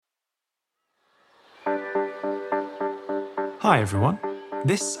Hi everyone.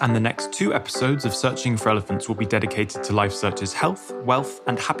 This and the next 2 episodes of Searching for Elephants will be dedicated to LifeSearch's Health, Wealth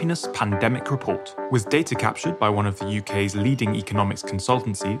and Happiness Pandemic Report. With data captured by one of the UK's leading economics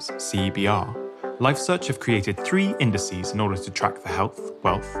consultancies, CEBR, LifeSearch have created 3 indices in order to track the health,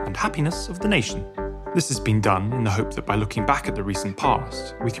 wealth and happiness of the nation. This has been done in the hope that by looking back at the recent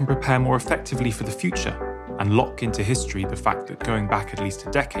past, we can prepare more effectively for the future and lock into history the fact that going back at least a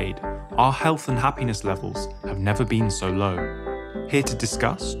decade, our health and happiness levels have never been so low. Here to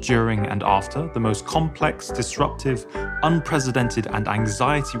discuss, during and after, the most complex, disruptive, unprecedented and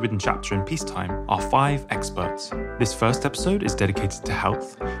anxiety-ridden chapter in peacetime are 5 experts. This first episode is dedicated to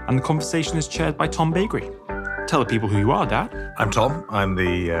health, and the conversation is chaired by Tom Bagri. Tell the people who you are, Dad. I'm Tom. I'm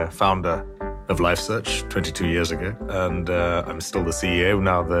the founder of LifeSearch 22 years ago, and I'm still the CEO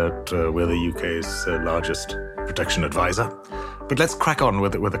now that we're the UK's largest protection advisor. But let's crack on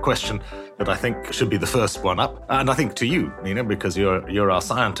with a question that I think should be the first one up, and I think to you, Nina, because you're our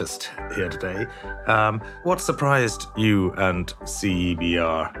scientist here today. What surprised you and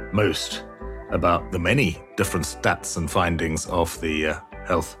CEBR most about the many different stats and findings of the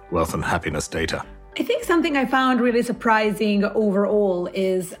health, wealth, and happiness data? I think something I found really surprising overall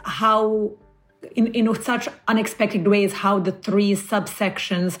is how, in such unexpected ways, how the 3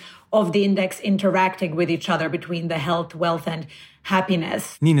 subsections of the index interacted with each other between the health, wealth, and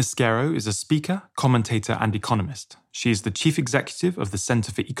happiness. Nina Scarrow is a speaker, commentator, and economist. She is the chief executive of the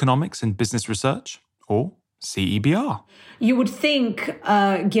Centre for Economics and Business Research, or CEBR. You would think,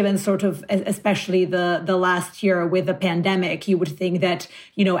 given sort of, especially the last year with the pandemic, you would think that,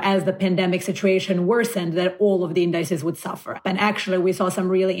 as the pandemic situation worsened, that all of the indices would suffer. And actually, we saw some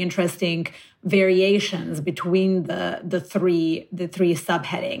really interesting variations between the three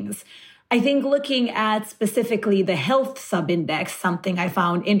subheadings. I think looking at specifically the health subindex, something I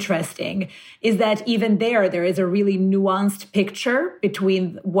found interesting is that even there is a really nuanced picture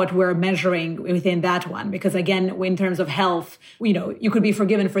between what we're measuring within that one. Because again, in terms of health, you could be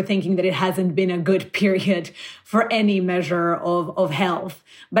forgiven for thinking that it hasn't been a good period for any measure of health.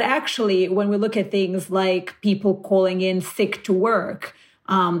 But actually, when we look at things like people calling in sick to work,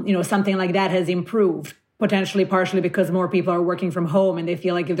 something like that has improved. Potentially partially because more people are working from home and they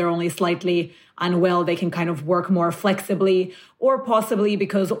feel like if they're only slightly unwell, they can kind of work more flexibly, or possibly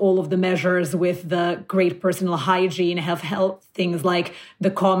because all of the measures with the great personal hygiene have helped things like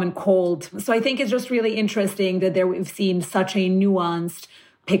the common cold. So I think it's just really interesting that we've seen such a nuanced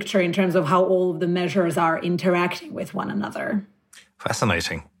picture in terms of how all of the measures are interacting with one another.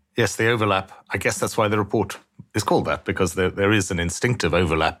 Fascinating. Yes, the overlap. I guess that's why the report is called that, because there is an instinctive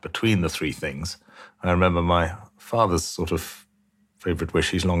overlap between the 3 things. I remember my father's sort of favourite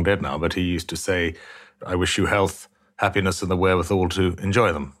wish, he's long dead now, but he used to say, I wish you health, happiness and the wherewithal to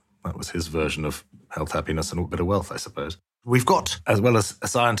enjoy them. That was his version of health, happiness and a bit of wealth, I suppose. We've got, as well as a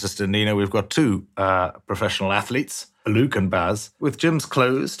scientist in Nina, we've got 2 professional athletes, Luke and Baz, with gyms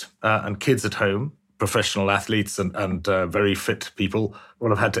closed and kids at home. Professional athletes and very fit people will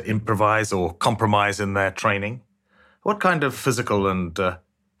have had to improvise or compromise in their training. What kind of physical and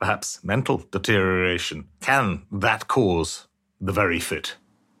perhaps mental deterioration can that cause the very fit?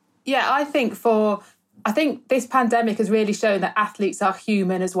 Yeah, I think this pandemic has really shown that athletes are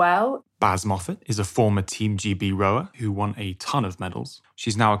human as well. Baz Moffat is a former Team GB rower who won a ton of medals.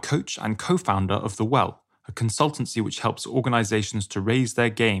 She's now a coach and co-founder of The Well, a consultancy which helps organisations to raise their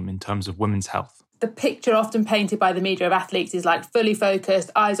game in terms of women's health. The picture often painted by the media of athletes is like fully focused,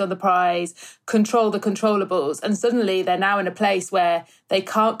 eyes on the prize, control the controllables. And suddenly they're now in a place where they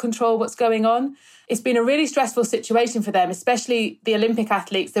can't control what's going on. It's been a really stressful situation for them, especially the Olympic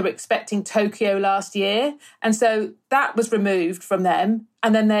athletes that were expecting Tokyo last year. And so that was removed from them.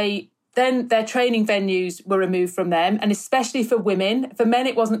 And then their training venues were removed from them. And especially for women, for men,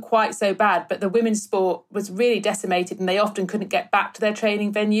 it wasn't quite so bad, but the women's sport was really decimated and they often couldn't get back to their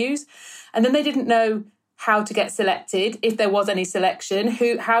training venues. And then they didn't know how to get selected, if there was any selection,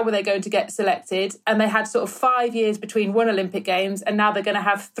 how were they going to get selected? And they had sort of 5 years between one Olympic Games, and now they're going to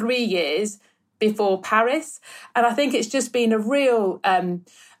have 3 years before Paris. And I think it's just been a real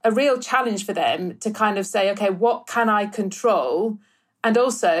challenge for them to kind of say, okay, what can I control? And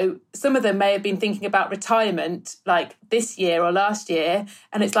also, some of them may have been thinking about retirement like this year or last year.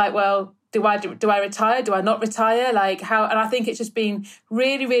 And it's like, well, do I retire? Do I not retire? Like how? And I think it's just been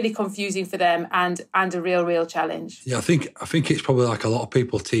really, really confusing for them and a real challenge. Yeah, I think it's probably like a lot of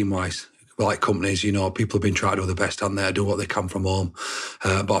people team-wise, like companies, people have been trying to do the best on there, do what they can from home.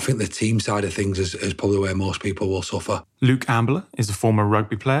 But I think the team side of things is probably where most people will suffer. Luke Ambler is a former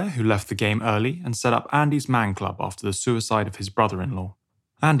rugby player who left the game early and set up Andy's Man Club after the suicide of his brother-in-law.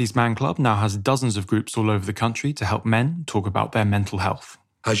 Andy's Man Club now has dozens of groups all over the country to help men talk about their mental health.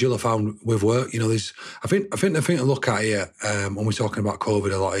 As you'll have found with work, there's, I think the thing to look at here when we're talking about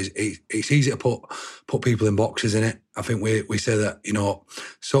COVID a lot is it's easy to put people in boxes in it. I think we say that,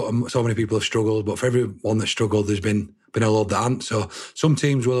 so many people have struggled, but for everyone that's struggled, there's been a load that haven't. So some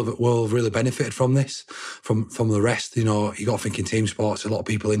teams will have really benefited from this, from the rest. You got to think in team sports, a lot of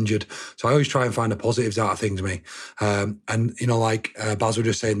people injured. So I always try and find the positives out of things, me. And like Baz was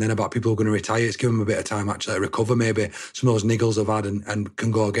just saying then about people who are going to retire, it's given them a bit of time actually to recover maybe some of those niggles they've had and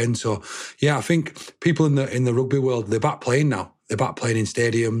can go again. So yeah, I think people in the rugby world, they're back playing now. They're back playing in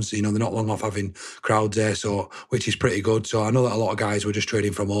stadiums, they're not long off having crowds there, so which is pretty good. So I know that a lot of guys were just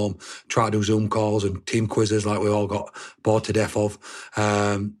training from home, try to do Zoom calls and team quizzes like we all got bored to death of.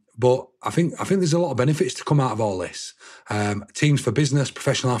 But I think there's a lot of benefits to come out of all this. Teams for business,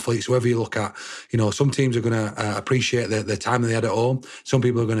 professional athletes, whoever you look at, some teams are going to appreciate the time that they had at home. Some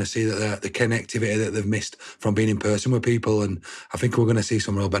people are going to see that the connectivity that they've missed from being in person with people, and I think we're going to see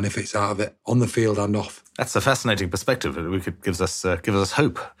some real benefits out of it on the field and off. That's a fascinating perspective. It gives us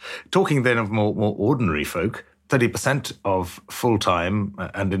hope. Talking then of more ordinary folk, 30% of full-time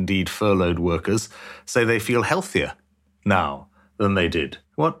and indeed furloughed workers say they feel healthier now than they did.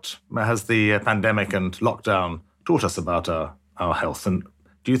 What has the pandemic and lockdown taught us about our health? And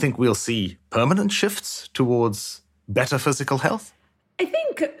do you think we'll see permanent shifts towards better physical health? I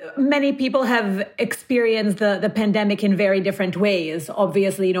think many people have experienced the pandemic in very different ways.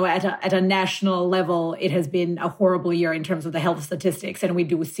 Obviously, at a national level, it has been a horrible year in terms of the health statistics. And we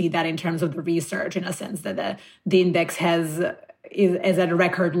do see that in terms of the research, in a sense that the index is at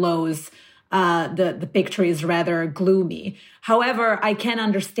record lows. The picture is rather gloomy. However, I can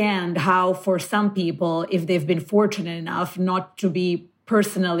understand how for some people, if they've been fortunate enough not to be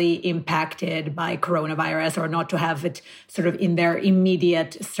personally impacted by coronavirus or not to have it sort of in their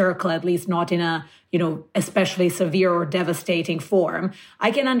immediate circle, at least not in a, especially severe or devastating form,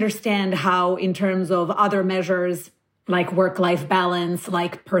 I can understand how in terms of other measures like work-life balance,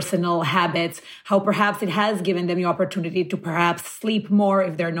 like personal habits, how perhaps it has given them the opportunity to perhaps sleep more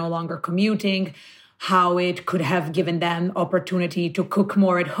if they're no longer commuting, how it could have given them opportunity to cook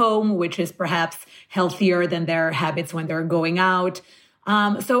more at home, which is perhaps healthier than their habits when they're going out.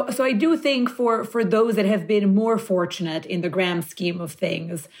 So I do think for those that have been more fortunate in the grand scheme of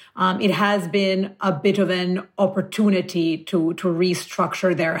things, it has been a bit of an opportunity to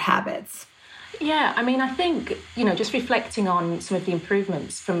restructure their habits. Yeah, I mean, I think, just reflecting on some of the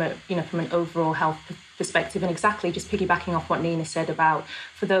improvements from an overall health perspective, and exactly just piggybacking off what Nina said about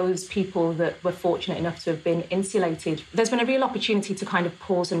for those people that were fortunate enough to have been insulated, there's been a real opportunity to kind of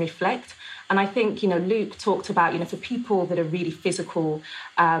pause and reflect. And I think, Luke talked about, for people that are really physical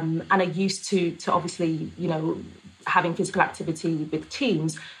and are used to obviously, having physical activity with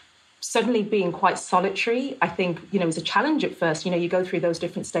teams, suddenly being quite solitary, I think, is a challenge at first. You go through those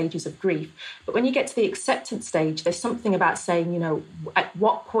different stages of grief. But when you get to the acceptance stage, there's something about saying, at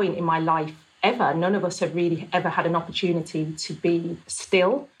what point in my life ever, none of us have really ever had an opportunity to be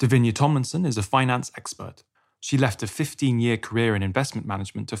still. Davinia Tomlinson is a finance expert. She left a 15-year career in investment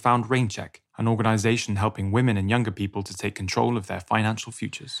management to found RainCheck, an organisation helping women and younger people to take control of their financial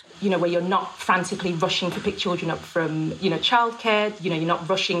futures. Where you're not frantically rushing to pick children up from, childcare, you're not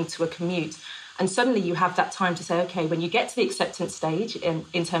rushing to a commute. And suddenly you have that time to say, okay, when you get to the acceptance stage,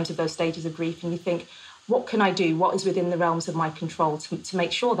 in terms of those stages of grief, and you think, what can I do? What is within the realms of my control to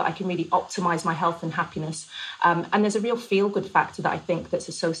make sure that I can really optimise my health and happiness? And there's a real feel-good factor that I think that's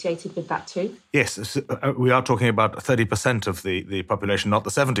associated with that too. Yes, we are talking about 30% of the population, not the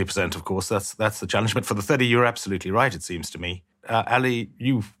 70%, of course. That's the challenge. But for the 30, you're absolutely right, it seems to me. Ali,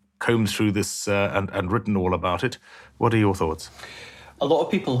 you've combed through this and written all about it. What are your thoughts? A lot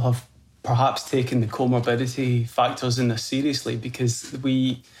of people have perhaps taken the comorbidity factors in this seriously because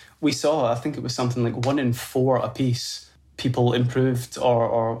we saw, I think it was something like 1 in 4 apiece, people improved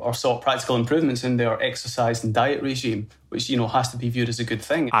or saw practical improvements in their exercise and diet regime, which, has to be viewed as a good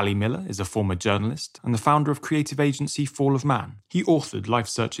thing. Ali Miller is a former journalist and the founder of creative agency Fall of Man. He authored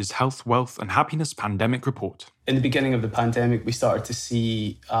LifeSearch's Health, Wealth and Happiness Pandemic Report. In the beginning of the pandemic, we started to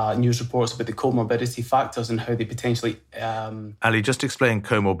see news reports about the comorbidity factors and how they potentially... Ali, just explain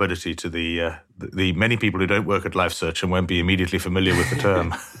comorbidity to the many people who don't work at LifeSearch and won't be immediately familiar with the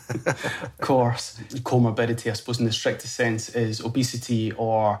term. Of course. Comorbidity, I suppose, in the strictest sense, is obesity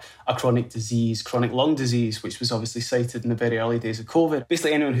or a chronic disease, chronic lung disease, which was obviously cited in the very early days of COVID.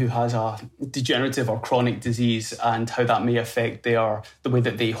 Basically, anyone who has a degenerative or chronic disease and how that may affect the way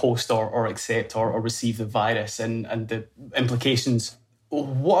that they host or accept or receive the virus and the implications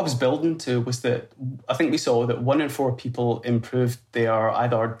what I was building to was that I think we saw that 1 in 4 people improved their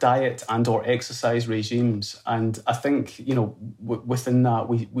either diet and or exercise regimes. And I think, within that,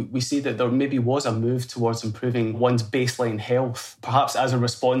 we see that there maybe was a move towards improving one's baseline health, perhaps as a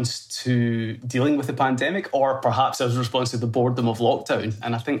response to dealing with the pandemic or perhaps as a response to the boredom of lockdown.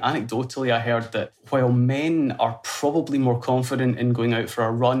 And I think anecdotally I heard that while men are probably more confident in going out for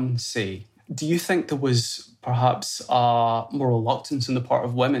a run, say, do you think there was perhaps more reluctance on the part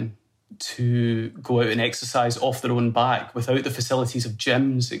of women to go out and exercise off their own back without the facilities of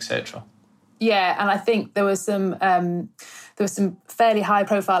gyms, etc.? Yeah, and I think there was some fairly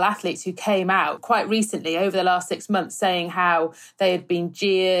high-profile athletes who came out quite recently over the last 6 months saying how they had been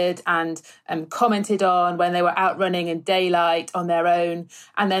jeered and commented on when they were out running in daylight on their own,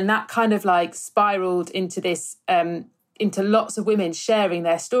 and then that kind of like spiraled into this. Into lots of women sharing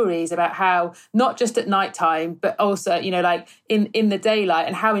their stories about how not just at nighttime, but also, like in the daylight,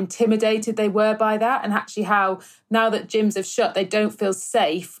 and how intimidated they were by that, and actually how now that gyms have shut, they don't feel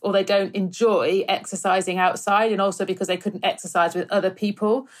safe or they don't enjoy exercising outside, and also because they couldn't exercise with other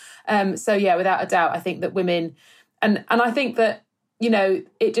people. So yeah, without a doubt, I think that women, and I think that,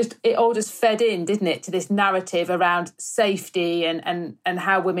 it all just fed in, didn't it, to this narrative around safety and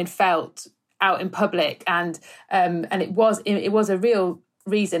how women felt out in public, and it was a real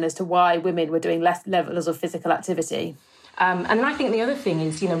reason as to why women were doing less levels of physical activity. And I think the other thing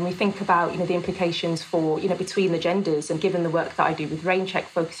is, when we think about, the implications for, between the genders, and given the work that I do with RainCheck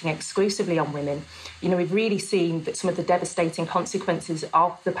focusing exclusively on women, we've really seen that some of the devastating consequences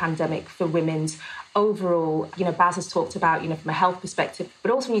of the pandemic for women's overall, Baz has talked about, from a health perspective,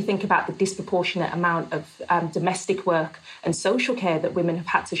 but also when you think about the disproportionate amount of domestic work and social care that women have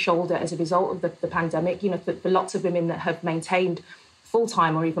had to shoulder as a result of the pandemic, for lots of women that have maintained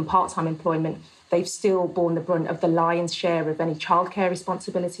full-time or even part-time employment, they've still borne the brunt of the lion's share of any childcare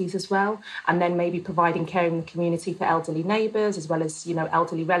responsibilities as well, and then maybe providing care in the community for elderly neighbours as well as,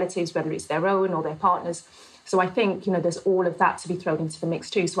 elderly relatives, whether it's their own or their partners. So I think, there's all of that to be thrown into the mix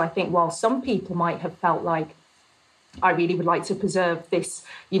too. So I think while some people might have felt like, I really would like to preserve this,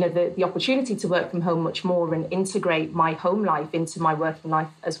 the opportunity to work from home much more and integrate my home life into my working life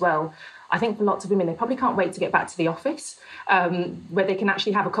as well, I think for lots of women, they probably can't wait to get back to the office, where they can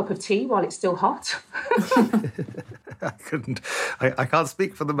actually have a cup of tea while it's still hot. I can't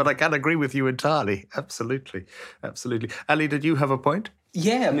speak for them, but I can agree with you entirely. Absolutely. Ali, did you have a point?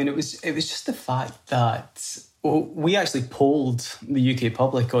 Yeah, I mean, it was just the fact that we actually polled the UK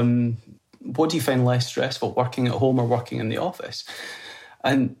public on what do you find less stressful, working at home or working in the office?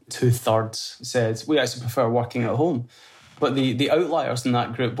 And 2/3 said we actually prefer working at home. But the outliers in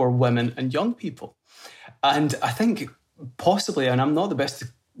that group were women and young people. And I think possibly, and I'm not the best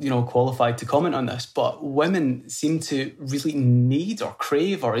qualified to comment on this, but women seem to really need or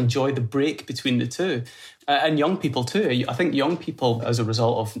crave or enjoy the break between the two. And young people too. I think young people, as a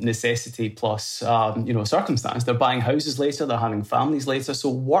result of necessity plus, circumstance, they're buying houses later, they're having families later. So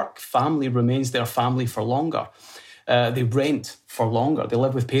work family remains their family for longer. They rent for longer. They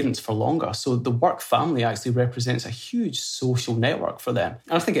live with parents for longer. So the work family actually represents a huge social network for them.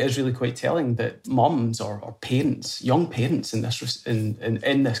 And I think it is really quite telling that mums or parents, young parents in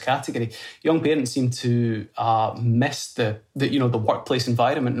this category, young parents seem to miss the workplace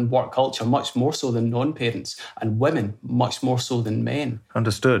environment and work culture much more so than non-parents, and women much more so than men.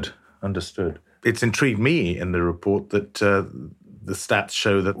 Understood. It's intrigued me in the report that the stats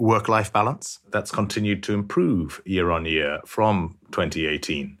show that work-life balance, that's continued to improve year on year from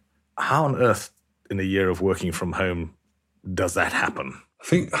 2018. How on earth, in a year of working from home, does that happen?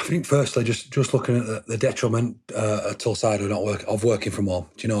 I think firstly, just looking at the detrimental side of working from home.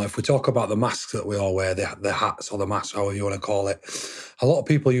 If we talk about the masks that we all wear, the hats or the masks, however you want to call it, a lot of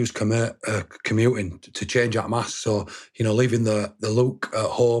people use commuting to change that mask. So, leaving the look at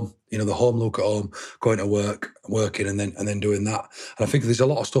home, the home look at home, going to work, working, and then doing that. And I think there's a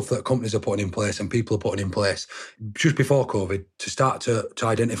lot of stuff that companies are putting in place and people are putting in place just before COVID to start to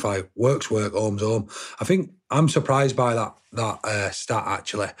identify work's work, home's home. I think I'm surprised by that stat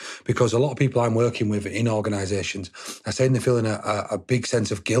actually, because a lot of people I'm working with in organisations are saying they're feeling a big sense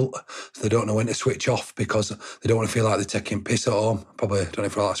of guilt. So they don't know when to switch off because they don't want to feel like they're taking piss at home. Probably don't know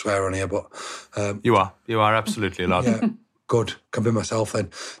if I like to swear on here, but you are absolutely allowed. Yeah. Good, can be myself then.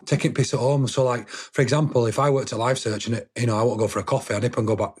 Taking piss at home. So, like, for example, if I worked at LifeSearch and I want to go for a coffee, I nip and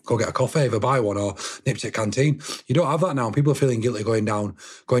go get a coffee, either buy one or nip to a canteen. You don't have that now. People are feeling guilty going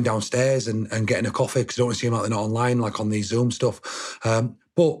downstairs and getting a coffee because they don't want to seem like they're not online, like on these Zoom stuff.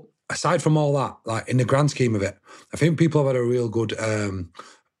 But aside from all that, like in the grand scheme of it, I think people have had a real good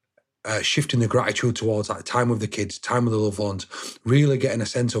shifting the gratitude towards like time with the kids, time with the loved ones, really getting a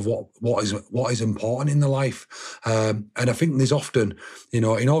sense of what is important in their life. And I think there's often, in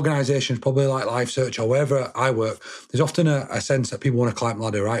organisations probably like LifeSearch or wherever I work, there's often a sense that people want to climb the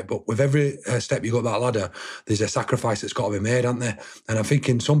ladder, right? But with every step you go up that ladder, there's a sacrifice that's got to be made, aren't there? And I'm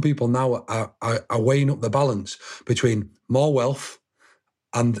thinking some people now are weighing up the balance between more wealth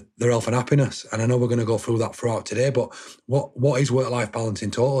and their health and happiness. And I know we're going to go through that throughout today, but what is work-life balance in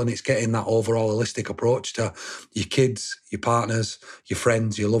total? And it's getting that overall holistic approach to your kids, your partners, your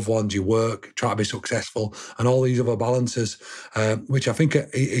friends, your loved ones, your work, try to be successful, and all these other balances, which I think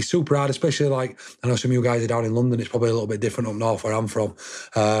is super hard, especially like, I know some of you guys are down in London, it's probably a little bit different up north where I'm from,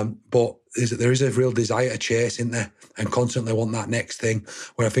 but there is a real desire to chase, isn't there, and constantly want that next thing,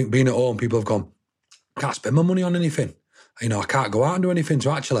 where I think being at home, people have gone, I can't spend my money on anything. I can't go out and do anything. So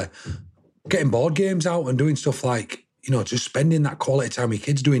actually getting board games out and doing stuff like, just spending that quality time with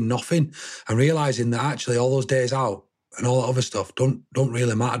kids doing nothing and realising that actually all those days out and all that other stuff don't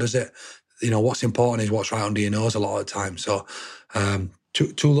really matter, does it? What's important is what's right under your nose a lot of the time. So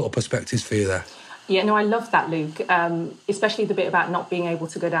two little perspectives for you there. Yeah, no, I love that, Luke, especially the bit about not being able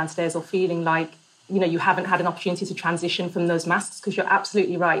to go downstairs or feeling like, you haven't had an opportunity to transition from those masks, because you're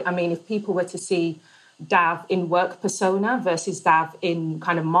absolutely right. I mean, if people were to see Dav in work persona versus Dav in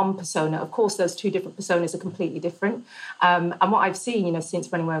kind of mom persona, of course, those two different personas are completely different. And what I've seen,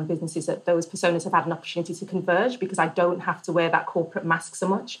 since running my own business, is that those personas have had an opportunity to converge because I don't have to wear that corporate mask so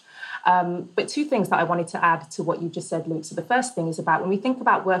much. But two things that I wanted to add to what you just said, Luke. So the first thing is about when we think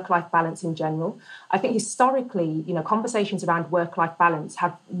about work-life balance in general, I think historically, conversations around work-life balance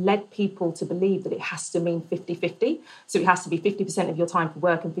have led people to believe that it has to mean 50-50. So it has to be 50% of your time for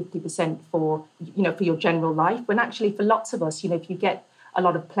work and 50% for your general life. When actually for lots of us, if you get a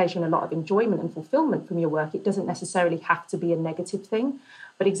lot of pleasure and a lot of enjoyment and fulfillment from your work, it doesn't necessarily have to be a negative thing.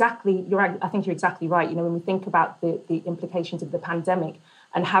 But I think you're exactly right. When we think about the implications of the pandemic,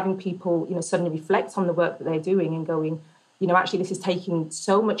 and having people, suddenly reflect on the work that they're doing and going, actually, this is taking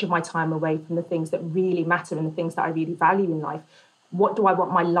so much of my time away from the things that really matter and the things that I really value in life. What do I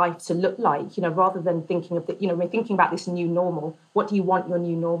want my life to look like? Rather than thinking of we're thinking about this new normal. What do you want your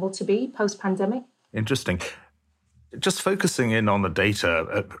new normal to be post-pandemic? Interesting. Just focusing in on the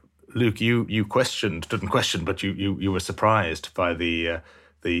data, Luke, you didn't question, but you were surprised by the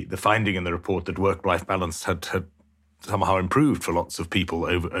finding in the report that work-life balance had somehow improved for lots of people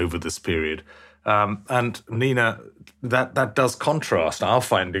over this period. And Nina, that does contrast, our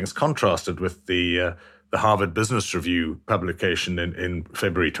findings contrasted with the Harvard Business Review publication in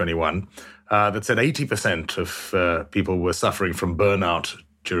February 21 that said 80% of people were suffering from burnout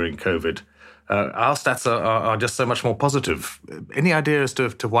during COVID. Our stats are just so much more positive. Any idea as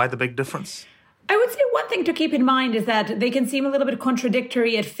to why the big difference? I would say one thing to keep in mind is that they can seem a little bit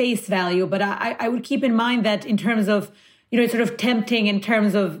contradictory at face value, but I would keep in mind that in terms of, it's sort of tempting in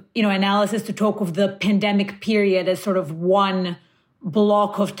terms of, analysis to talk of the pandemic period as sort of one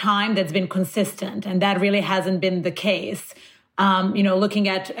block of time that's been consistent. And that really hasn't been the case. Looking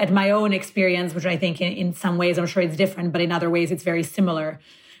at my own experience, which I think in some ways, I'm sure it's different, but in other ways it's very similar.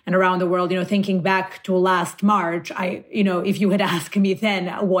 And around the world, thinking back to last March, if you had asked me then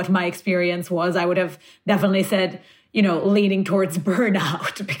what my experience was, I would have definitely said, leaning towards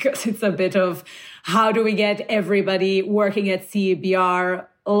burnout, because it's a bit of how do we get everybody working at CBR,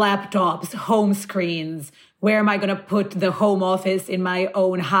 laptops, home screens? Where am I going to put the home office in my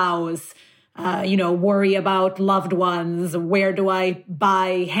own house? Worry about loved ones. Where do I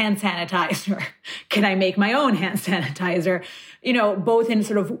buy hand sanitizer? Can I make my own hand sanitizer? Both in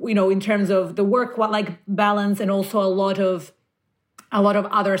sort of, in terms of the work-life balance and also a lot of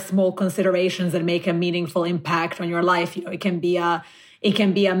other small considerations that make a meaningful impact on your life. It can be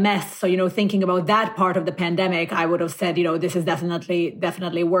a mess. So, thinking about that part of the pandemic, I would have said, this is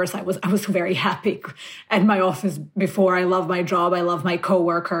definitely worse. I was very happy at my office before. I love my job. I love my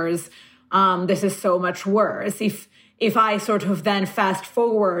coworkers. This is so much worse. If I sort of then fast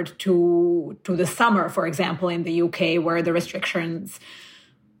forward to the summer, for example, in the UK, where the restrictions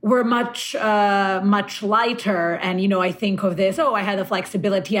were much lighter, and I think of this, I had the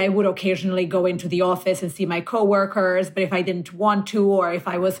flexibility. I would occasionally go into the office and see my coworkers, but if I didn't want to, or if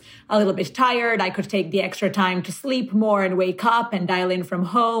I was a little bit tired, I could take the extra time to sleep more and wake up and dial in from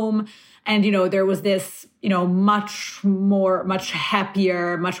home. And, there was this, much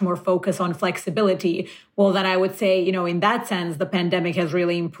happier, much more focus on flexibility. Well, then I would say, in that sense, the pandemic has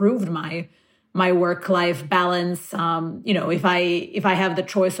really improved my work-life balance. If I have the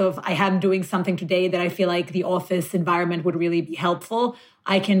choice of I am doing something today that I feel like the office environment would really be helpful,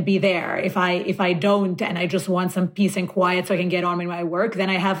 I can be there. If I don't, and I just want some peace and quiet so I can get on with my work, then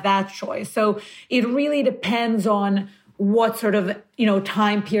I have that choice. So it really depends on what sort of,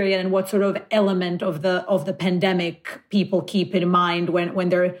 time period and what sort of element of the pandemic people keep in mind when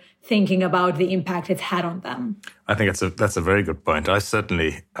they're thinking about the impact it's had on them. I think that's a very good point. I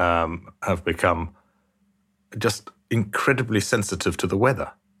certainly have become just incredibly sensitive to the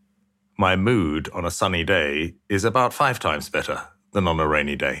weather. My mood on a sunny day is about 5 times better than on a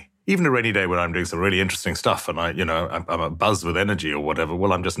rainy day. Even a rainy day when I'm doing some really interesting stuff and I'm buzzed with energy or whatever,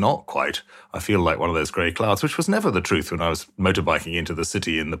 well, I'm just not quite. I feel like one of those grey clouds, which was never the truth when I was motorbiking into the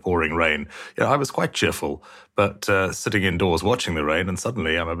city in the pouring rain. I was quite cheerful, but sitting indoors watching the rain, and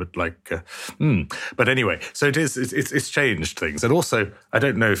suddenly I'm a bit like, But anyway, so it's changed things. And also, I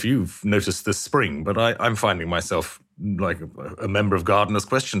don't know if you've noticed this spring, but I'm finding myself like a member of Gardener's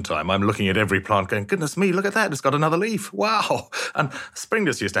Question Time. I'm looking at every plant going, goodness me, look at that, it's got another leaf. Wow. And spring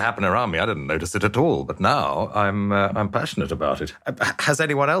just used to happen around me. I didn't notice it at all. But now I'm passionate about it. Has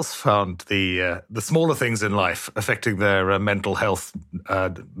anyone else found the smaller things in life affecting their mental health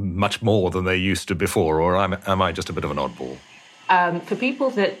much more than they used to before? Or am I just a bit of an oddball? For people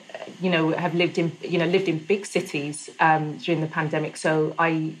that have lived in big cities during the pandemic, so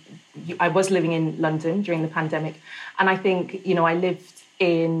I was living in London during the pandemic, and I think I lived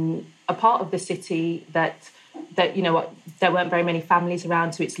in a part of the city that there weren't very many families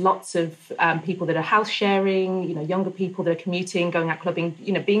around, so it's lots of people that are house sharing, younger people that are commuting, going out clubbing,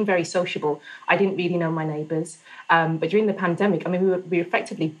 being very sociable. I didn't really know my neighbours, but during the pandemic, we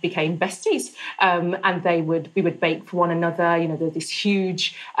effectively became besties, and we would bake for one another. There's this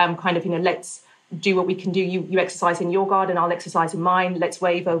huge let's do what we can do. You exercise in your garden, I'll exercise in mine. Let's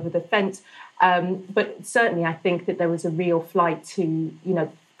wave over the fence. But certainly, I think that there was a real flight to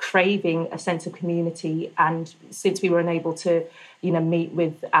craving a sense of community, and since we were unable to meet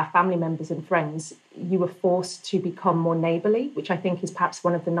with our family members and friends, you were forced to become more neighbourly, which I think is perhaps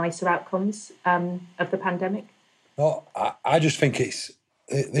one of the nicer outcomes of the pandemic. Well, I just think it's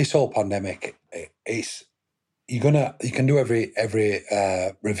this whole pandemic. You can do every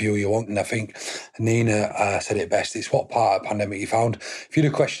review you want, and I think Nina said it best. It's what part of the pandemic you found. If you'd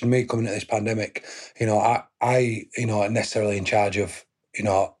have questioned me coming at this pandemic, I necessarily in charge of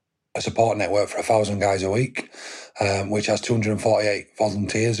a support network for 1,000 guys a week, which has 248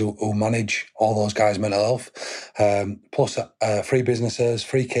 volunteers who manage all those guys' mental health, plus 3 businesses,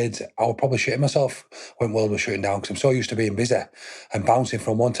 3 kids. I would probably shit myself when world was shutting down because I'm so used to being busy and bouncing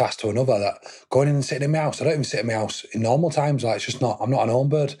from one task to another that going in and sitting in my house, I don't even sit in my house in normal times. Like, it's just not, I'm not an home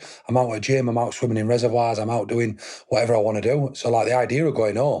bird. I'm out at a gym, I'm out swimming in reservoirs, I'm out doing whatever I want to do. So like the idea of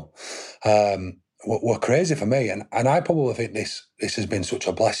going home, were crazy for me, and I probably think this has been such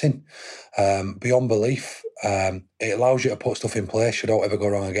a blessing beyond belief. It allows you to put stuff in place should it ever go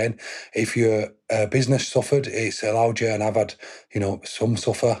wrong again. If your business suffered, it's allowed you, and I've had some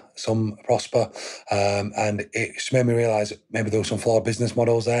suffer, some prosper, and it's made me realise maybe there were some flawed business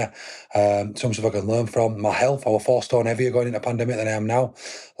models there. Some stuff I can learn from. My health, I was 4 stone heavier going into the pandemic than I am now.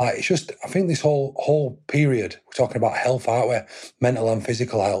 Like, it's just, I think this whole period, we're talking about health, aren't we? Mental and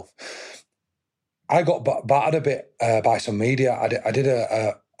physical health. I got battered a bit by some media. I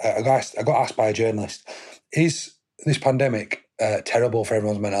got asked by a journalist, is this pandemic terrible for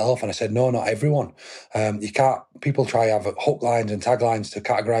everyone's mental health? And I said, no, not everyone. You can't. People try to have hook lines and taglines to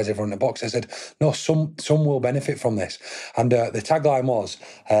categorise everyone in a box. I said, no, some will benefit from this. And the tagline was,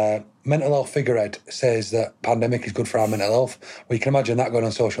 mental health figurehead says that pandemic is good for our mental health. Well, you can imagine that going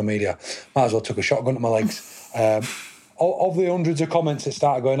on social media. Might as well took a shotgun to my legs. Of the hundreds of comments that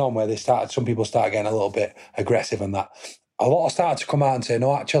started going on where some people started getting a little bit aggressive and that, a lot started to come out and say,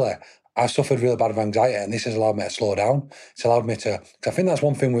 no, actually, I've suffered really bad of anxiety and this has allowed me to slow down. It's allowed me to, because I think that's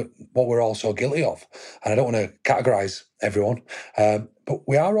one thing what we're all so guilty of. And I don't want to categorise everyone, but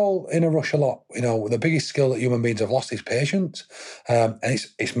we are all in a rush a lot. The biggest skill that human beings have lost is patience. And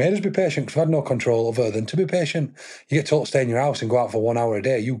it's made us be patient because we've had no control other than to be patient. You get told to stay in your house and go out for 1 hour a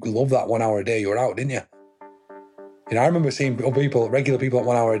day. You love that 1 hour a day you were out, didn't you? I remember seeing regular people at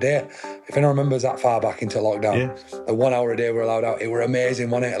 1 hour a day. If anyone remembers that far back into lockdown, the 1 hour a day we're allowed out, it were amazing,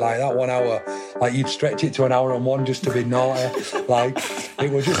 wasn't it? Like that 1 hour, like you'd stretch it to an hour and one just to be naughty. Like,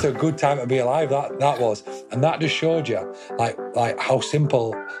 it was just a good time to be alive, that was. And that just showed you, like how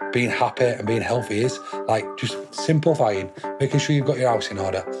simple being happy and being healthy is. Like, just simplifying, making sure you've got your house in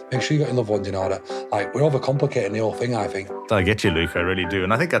order, make sure you've got your loved ones in order. Like, we're overcomplicating the whole thing, I think. I get you, Luke, I really do.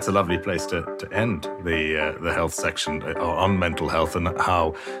 And I think that's a lovely place to end the health section on mental health, and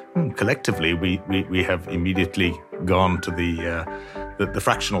how collectively we have immediately gone to the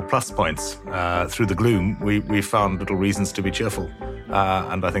fractional plus points. Through the gloom, we found little reasons to be cheerful.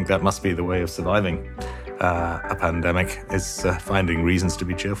 And I think that must be the way of surviving a pandemic, is finding reasons to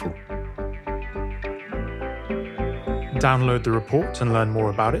be cheerful. Download the report and learn more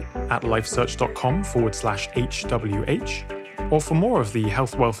about it at lifesearch.com/HWH. Or for more of the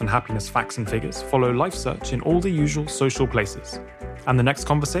health, wealth and happiness facts and figures, follow LifeSearch in all the usual social places. And the next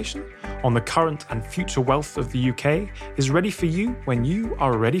conversation on the current and future wealth of the UK is ready for you when you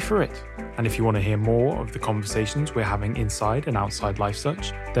are ready for it. And if you want to hear more of the conversations we're having inside and outside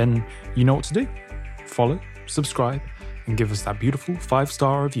LifeSearch, then you know what to do. Follow, subscribe, and give us that beautiful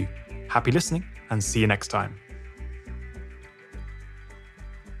 5-star review. Happy listening, and see you next time.